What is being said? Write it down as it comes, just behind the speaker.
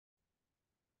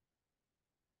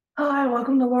Hi,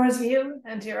 welcome to Laura's View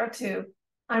and Tiro 2.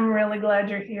 I'm really glad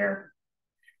you're here.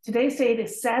 Today's date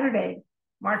is Saturday,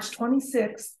 March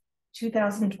 26th,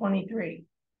 2023.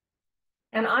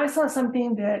 And I saw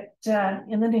something that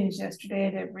in the news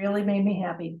yesterday that really made me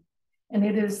happy. And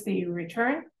it is the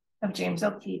return of James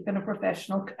O'Keefe in a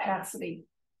professional capacity.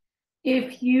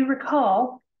 If you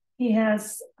recall, he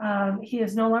is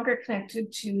no longer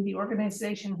connected to the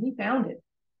organization he founded,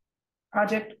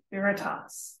 Project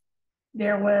Veritas.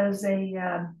 There was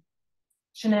a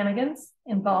shenanigans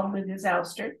involved with his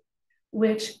ouster,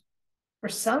 which for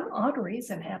some odd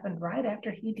reason happened right after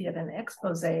he did an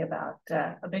expose about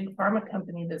a big pharma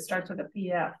company that starts with a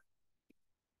PF.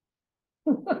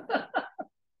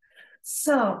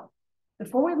 So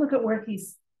before we look at where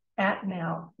he's at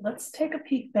now, let's take a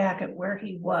peek back at where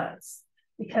he was,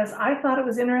 because I thought it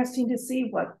was interesting to see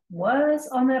what was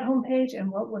on that homepage and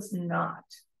what was not.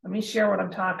 Let me share what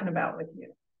I'm talking about with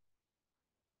you.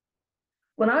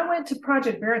 When I went to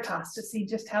Project Veritas to see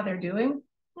just how they're doing,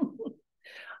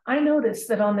 I noticed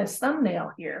that on this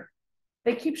thumbnail here,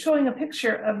 they keep showing a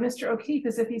picture of Mr. O'Keefe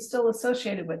as if he's still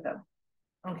associated with them.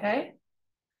 Okay?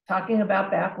 Talking about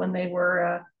back when they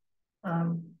were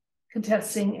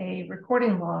contesting a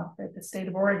recording law that the state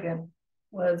of Oregon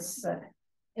was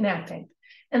enacting.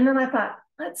 And then I thought,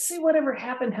 let's see whatever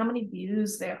happened, how many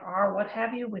views there are, what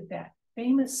have you, with that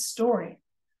famous story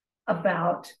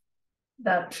about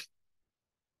the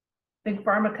big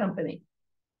pharma company.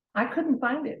 I couldn't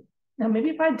find it. Now, maybe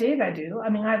if I dig, I do. I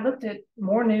mean, I looked at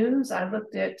more news, I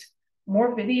looked at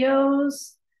more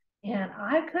videos, and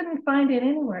I couldn't find it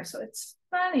anywhere. So it's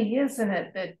funny, isn't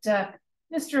it, that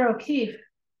Mr. O'Keefe,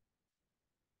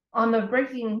 on the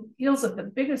breaking heels of the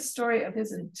biggest story of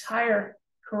his entire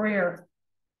career,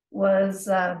 was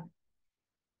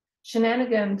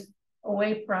shenaniganed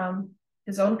away from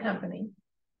his own company.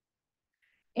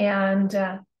 And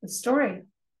the story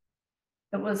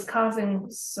that was causing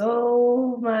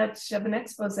so much of an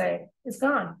expose is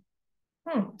gone.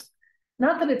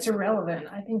 Not that it's irrelevant.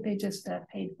 I think they just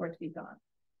paid for it to be gone.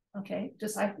 Okay,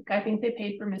 I think they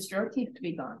paid for Mr. O'Keefe to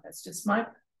be gone. That's just my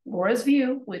Laura's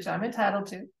view, which I'm entitled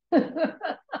to.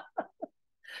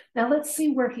 Now let's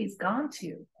see where he's gone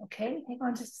to. Okay, hang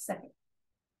on just a second.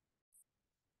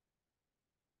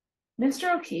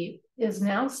 Mr. O'Keefe is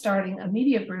now starting a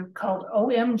media group called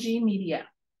OMG Media.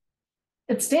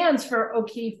 It stands for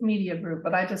O'Keefe Media Group,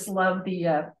 but I just love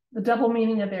the double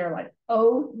meaning of there, like,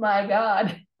 oh my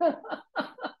God.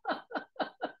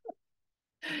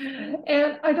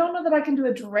 And I don't know that I can do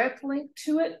a direct link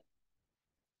to it.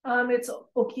 It's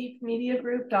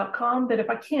o'keefemediagroup.com, but if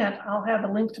I can't, I'll have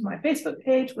a link to my Facebook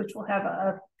page, which will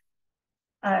have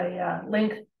a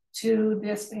link to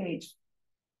this page.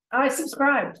 I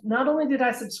subscribed. Not only did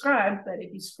I subscribe, but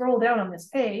if you scroll down on this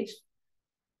page,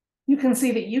 you can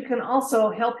see that you can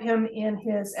also help him in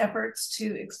his efforts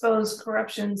to expose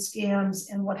corruption, scams,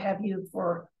 and what have you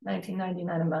for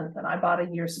 $19.99 a month. And I bought a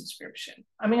year subscription.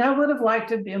 I mean, I would have liked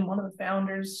to have been one of the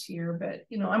founders here, but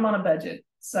you know, I'm on a budget.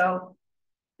 So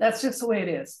that's just the way it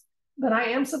is. But I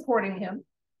am supporting him.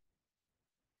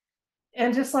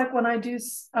 And just like when I do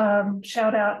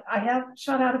shout out, I have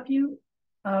shout out a few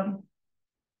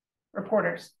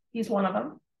reporters. He's one of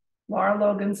them. Laura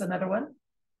Logan's another one.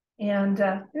 And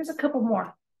there's a couple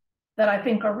more that I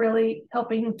think are really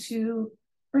helping to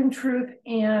bring truth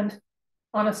and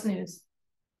honest news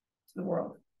to the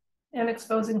world and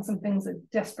exposing some things that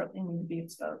desperately need to be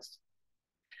exposed.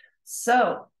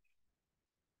 So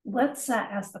let's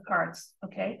ask the cards,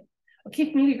 okay?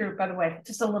 O'Keefe Media Group, by the way,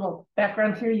 just a little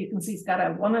background here. You can see he's got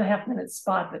a 1.5 minute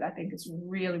spot that I think is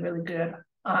really, really good.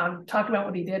 Talk about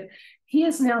what he did. He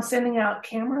is now sending out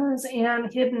cameras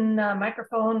and hidden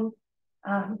microphone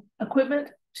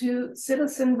equipment to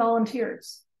citizen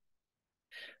volunteers.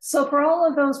 So for all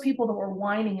of those people that were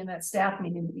whining in that staff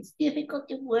meeting that he's difficult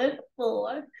to work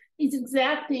for, he's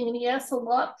exacting and he asks a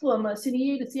lot from us and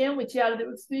he ate a sandwich out of the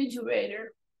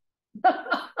refrigerator.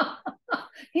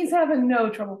 He's having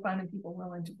no trouble finding people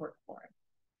willing to work for him,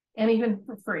 and even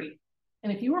for free.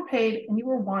 And if you were paid and you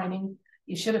were whining,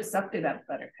 you should have sucked it up,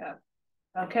 Buttercup.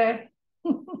 Okay?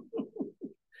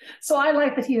 So I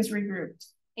like that he has regrouped.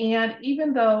 And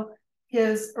even though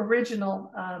his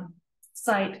original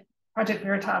site, Project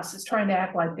Veritas, is trying to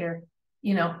act like they're,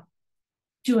 you know,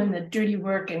 doing the dirty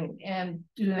work and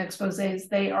doing exposés,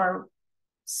 they are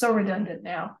so redundant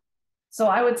now. So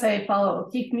I would say follow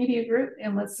O'Keefe Media Group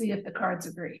and let's see if the cards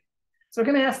agree. So we're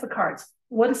going to ask the cards.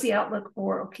 What is the outlook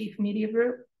for O'Keefe Media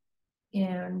Group?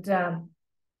 And are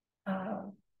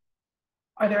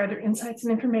there other insights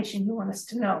and information you want us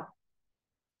to know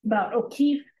about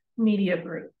O'Keefe Media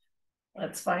Group?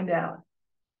 Let's find out.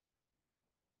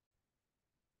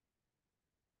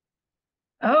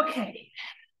 Okay,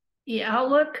 the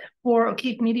outlook for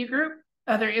O'Keefe Media Group,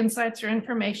 other insights or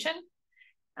information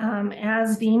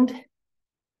as deemed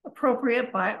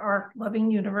appropriate by our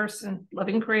loving universe and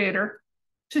loving creator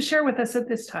to share with us at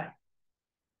this time.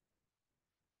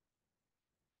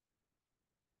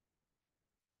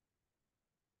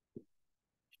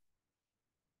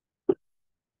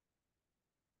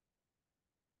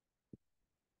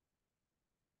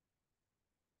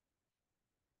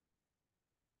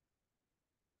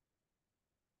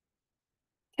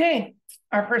 Okay,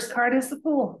 our first card is the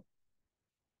Fool.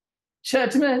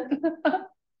 Judgment.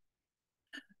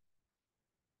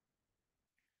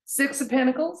 Six of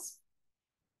Pentacles.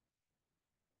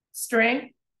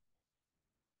 Strength.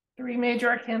 Three major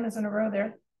arcanas in a row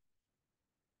there.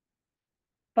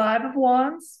 Five of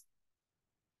Wands.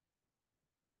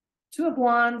 Two of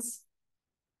Wands.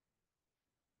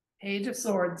 Page of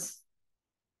Swords.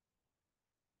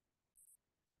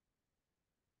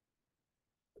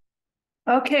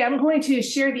 Okay, I'm going to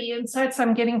share the insights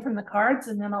I'm getting from the cards,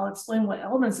 and then I'll explain what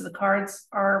elements of the cards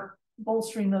are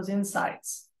bolstering those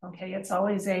insights. Okay, it's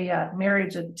always a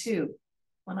marriage of the two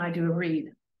when I do a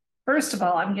read. First of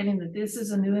all, I'm getting that this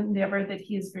is a new endeavor that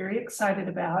he is very excited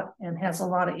about and has a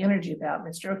lot of energy about,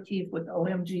 Mr. O'Keefe with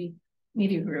OMG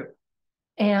Media Group.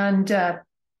 And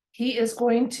he is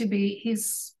going to be,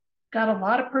 he's got a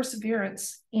lot of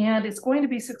perseverance and it's going to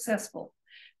be successful.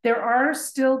 There are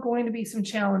still going to be some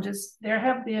challenges. There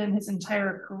have been his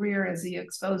entire career as he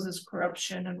exposes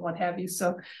corruption and what have you.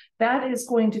 So that is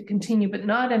going to continue, but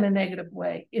not in a negative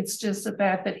way. It's just the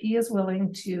fact that he is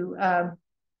willing to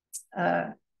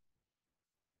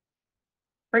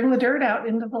bring the dirt out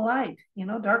into the light, you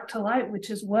know, dark to light,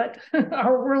 which is what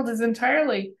our world is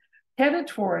entirely headed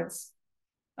towards.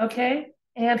 Okay.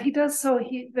 And he does so,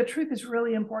 the truth is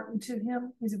really important to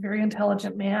him. He's a very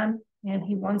intelligent man and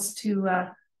he wants to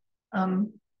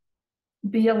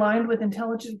be aligned with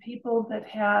intelligent people that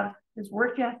have his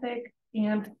work ethic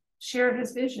and share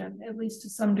his vision, at least to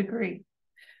some degree.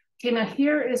 Okay, now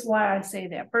here is why I say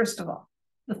that. First of all,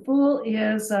 the Fool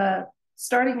is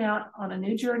starting out on a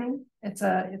new journey. It's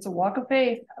a walk of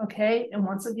faith, okay? And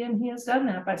once again, he has done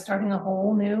that by starting a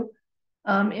whole new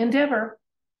endeavor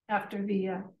after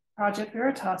the Project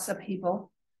Veritas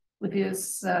upheaval with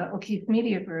his O'Keefe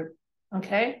Media Group,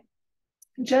 okay?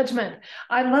 Judgment.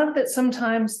 I love that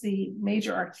sometimes the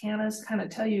major arcanas kind of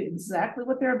tell you exactly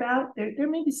what they're about. There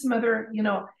may be some other, you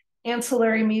know,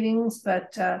 ancillary meanings,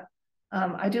 but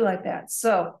I do like that.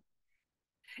 So,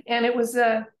 and it was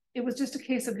just a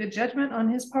case of good judgment on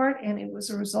his part, and it was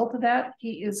a result of that.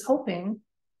 He is hoping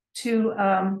to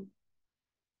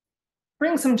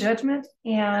bring some judgment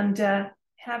and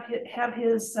have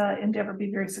his endeavor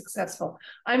be very successful.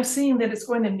 I'm seeing that it's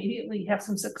going to immediately have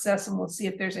some success, and we'll see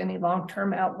if there's any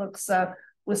long-term outlooks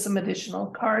with some additional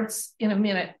cards in a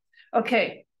minute.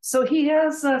 Okay, so he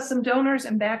has some donors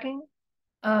and backing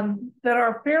that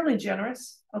are fairly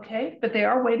generous, okay, but they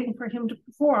are waiting for him to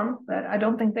perform, but I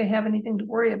don't think they have anything to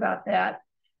worry about that.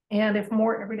 And if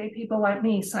more everyday people like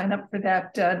me sign up for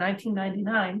that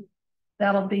 $19.99,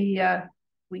 that'll be,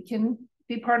 we can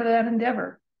be part of that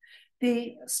endeavor.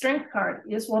 The Strength card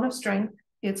is one of strength.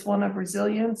 It's one of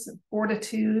resilience and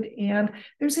fortitude, and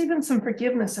there's even some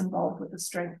forgiveness involved with the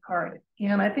Strength card.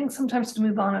 And I think sometimes to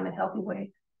move on in a healthy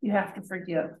way, you have to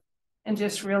forgive and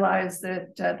just realize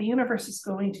that the universe is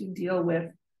going to deal with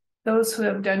those who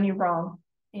have done you wrong.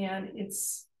 And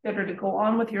it's better to go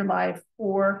on with your life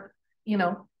or, you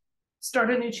know,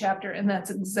 start a new chapter. And that's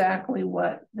exactly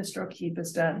what Mr. O'Keefe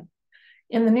has done.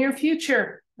 In the near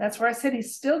future, that's where I said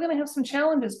he's still going to have some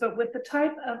challenges, but with the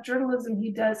type of journalism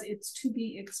he does, it's to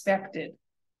be expected.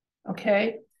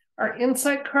 Okay. Our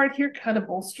insight card here kind of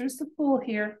bolsters the Fool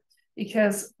here,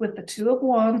 because with the Two of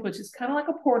Wands, which is kind of like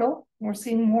a portal, we're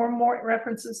seeing more and more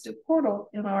references to portal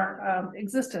in our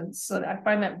existence. So I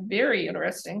find that very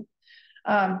interesting.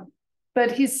 But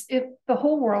the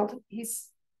whole world, he's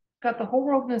got the whole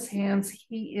world in his hands.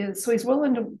 He's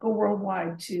willing to go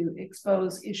worldwide to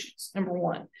expose issues, number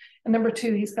one. And number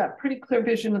two, he's got pretty clear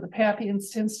vision of the path he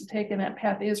intends to take, and that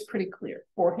path is pretty clear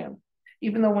for him.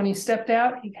 Even though when he stepped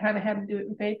out, he kind of had to do it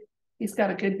in faith. He's got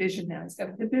a good vision now. He's got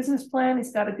a good business plan.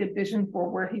 He's got a good vision for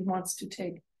where he wants to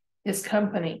take his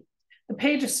company. The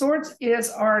Page of Swords is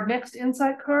our next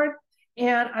insight card.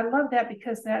 And I love that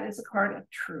because that is a card of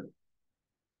truth.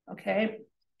 Okay.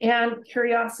 And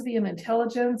curiosity and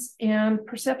intelligence and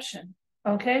perception.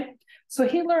 Okay. So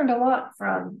he learned a lot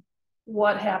from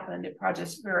what happened at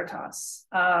Project Veritas.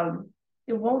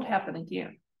 It won't happen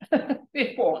again.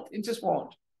 It won't. It just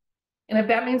won't. And if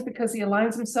that means because he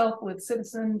aligns himself with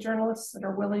citizen journalists that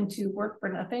are willing to work for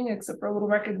nothing except for a little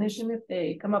recognition if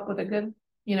they come up with a good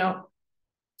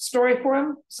story for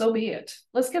him, so be it.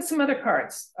 Let's get some other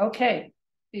cards. Okay,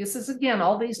 this is again,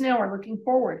 all these now are looking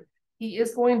forward. He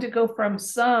is going to go from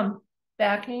some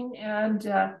backing and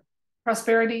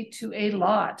prosperity to a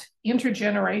lot,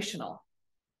 intergenerational.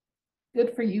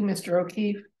 Good for you, Mr.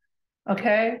 O'Keefe.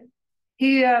 Okay,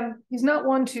 he's not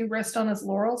one to rest on his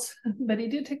laurels, but he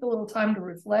did take a little time to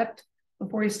reflect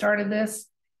before he started this.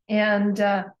 And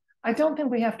I don't think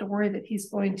we have to worry that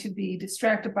he's going to be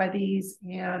distracted by these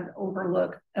and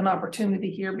overlook an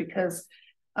opportunity here, because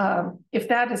if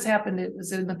that has happened, it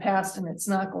was in the past and it's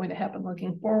not going to happen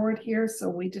looking forward here. So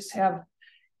we just have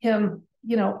him,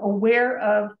 aware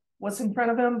of what's in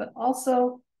front of him, but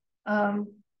also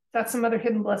got some other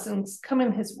hidden blessings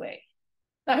coming his way.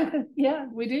 Yeah,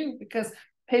 we do, because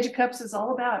Page of Cups is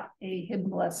all about a hidden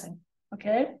blessing.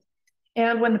 Okay.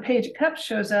 And when the Page of Cups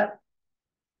shows up,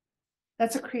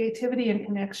 that's a creativity and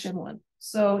connection one.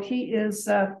 So he is,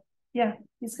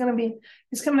 he's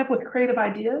coming up with creative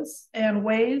ideas and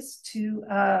ways to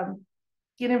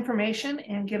get information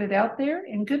and get it out there.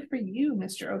 And good for you,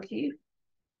 Mr. O'Keefe.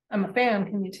 I'm a fan,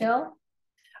 can you tell?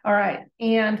 All right.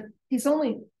 And he's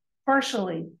only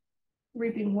partially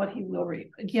reaping what he will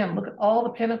reap. Again, look at all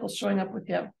the pentacles showing up with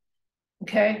him.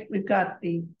 Okay, we've got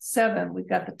the 7, we've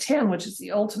got the 10, which is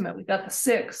the ultimate, we've got the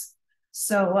 6.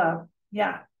 So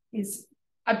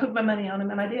I put my money on him,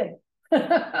 and I did.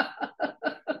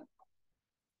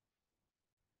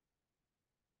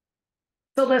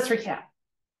 So let's recap.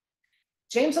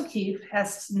 James O'Keefe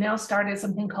has now started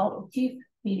something called O'Keefe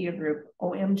Media Group,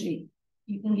 OMG.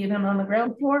 You can get him on the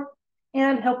ground floor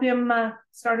and help him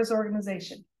start his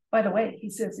organization. By the way, he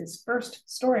says his first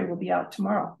story will be out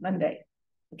tomorrow, Monday,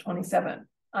 the 27th.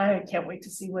 I can't wait to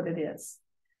see what it is.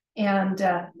 And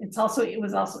it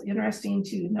was also interesting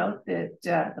to note that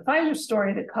the Pfizer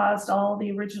story that caused all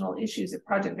the original issues at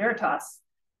Project Veritas,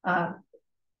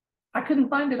 I couldn't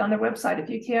find it on their website. If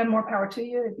you can, more power to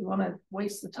you. If you want to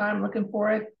waste the time looking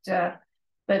for it,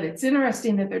 but it's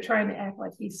interesting that they're trying to act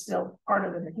like he's still part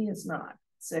of it, and he is not.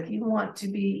 So if you want to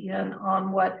be in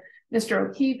on what Mr.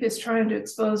 O'Keefe is trying to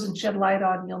expose and shed light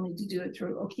on, you'll need to do it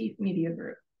through O'Keefe Media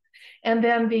Group. And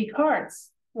then the cards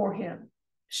for him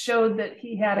showed that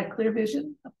he had a clear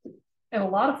vision and a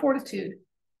lot of fortitude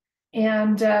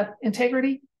and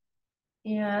integrity.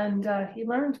 And he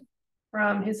learned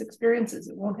from his experiences.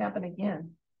 It won't happen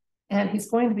again. And he's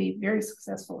going to be very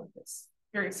successful at this,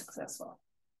 very successful.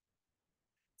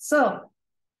 So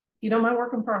you don't mind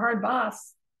working for a hard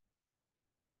boss.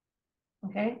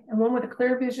 Okay. And one with a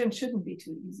clear vision shouldn't be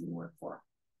too easy to work for.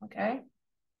 Okay.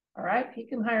 All right. He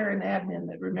can hire an admin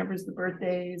that remembers the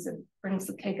birthdays and brings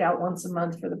the cake out once a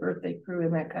month for the birthday crew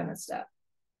and that kind of stuff.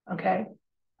 Okay.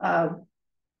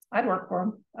 I'd work for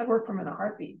him. I'd work for him in a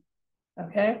heartbeat.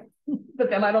 Okay.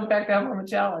 But then I don't back down from a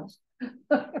challenge.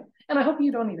 And I hope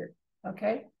you don't either.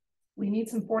 Okay. We need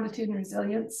some fortitude and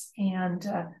resilience and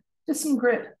just some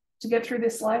grit to get through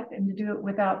this life and to do it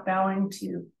without bowing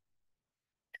to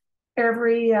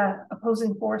every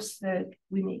opposing force that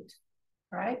we meet.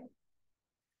 All right.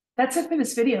 That's it for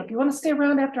this video. If you want to stay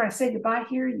around after I say goodbye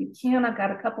here, you can. I've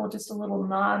got a couple of just a little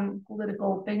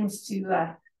non-political things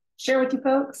to share with you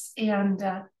folks. And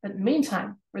but in the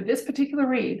meantime, for this particular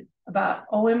read about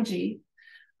OMG,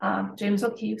 James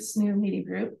O'Keefe's new media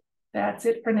group, that's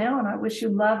it for now. And I wish you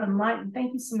love and light. And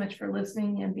thank you so much for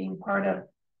listening and being part of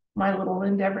my little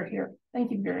endeavor here.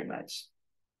 Thank you very much.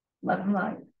 Love and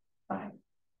light. Bye.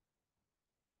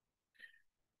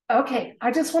 Okay,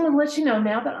 I just want to let you know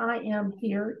now that I am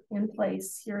here in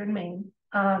place here in Maine.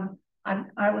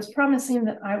 I was promising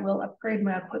that I will upgrade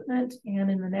my equipment, and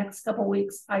in the next couple of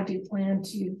weeks, I do plan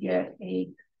to get a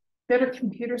better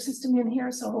computer system in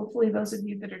here. So hopefully those of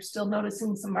you that are still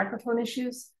noticing some microphone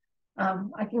issues,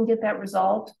 I can get that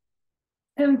resolved.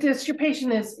 And just your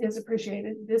patience is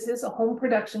appreciated. This is a home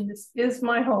production. This is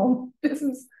my home. This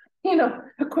is,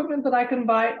 equipment that I can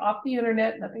buy off the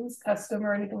internet. Nothing's custom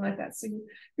or anything like that. So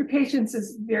your patience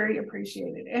is very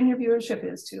appreciated, and your viewership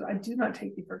is too. I do not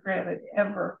take you for granted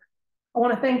ever. I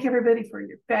want to thank everybody for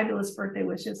your fabulous birthday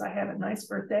wishes. I had a nice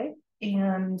birthday,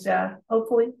 and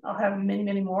hopefully I'll have many,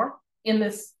 many more in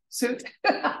this suit.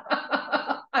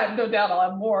 I have no doubt I'll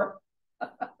have more.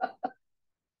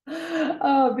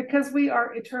 Because we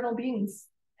are eternal beings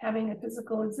having a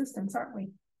physical existence, aren't we?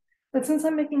 But since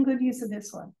I'm making good use of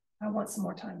this one, I want some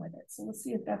more time with it. So let's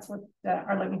see if that's what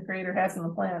our loving creator has in the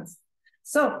plans.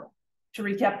 So to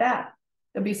recap that,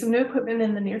 there'll be some new equipment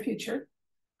in the near future.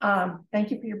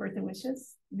 Thank you for your birthday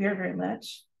wishes very, very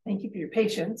much. Thank you for your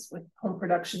patience with home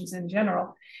productions in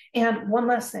general. And one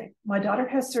last thing, my daughter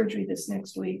has surgery this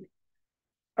next week.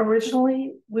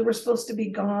 Originally, we were supposed to be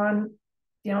gone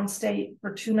downstate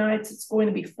for 2 nights. It's going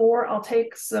to be 4. I'll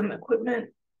take some equipment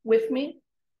with me.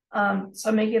 So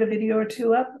I may get a video or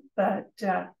 2 up, but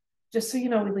just so you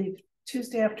know, we leave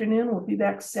Tuesday afternoon. We'll be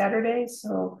back Saturday.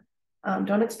 So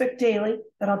don't expect daily,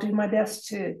 but I'll do my best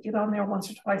to get on there once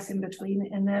or twice in between.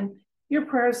 And then your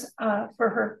prayers for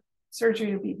her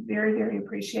surgery will be very, very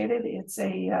appreciated. It's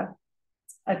they're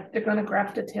going to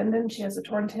graft a tendon. She has a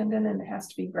torn tendon and it has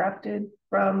to be grafted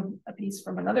from a piece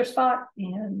from another spot,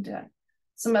 and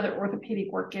some other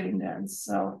orthopedic work getting done.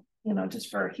 So, you know, just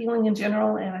for healing in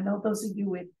general. And I know those of you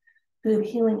with good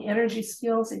healing energy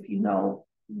skills, if you know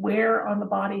where on the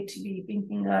body to be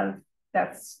thinking of,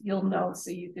 you'll know,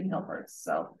 so you can help her.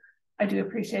 So I do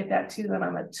appreciate that too. And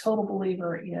I'm a total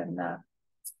believer in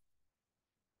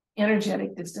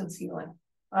energetic distance healing.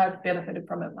 I've benefited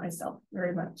from it myself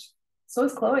very much. So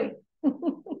is Chloe.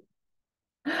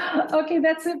 Okay,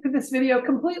 that's it for this video.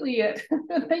 Completely it.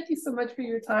 Thank you so much for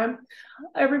your time.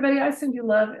 Everybody, I send you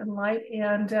love and light,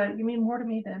 and you mean more to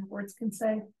me than words can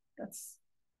say. That's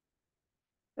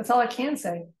all I can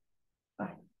say.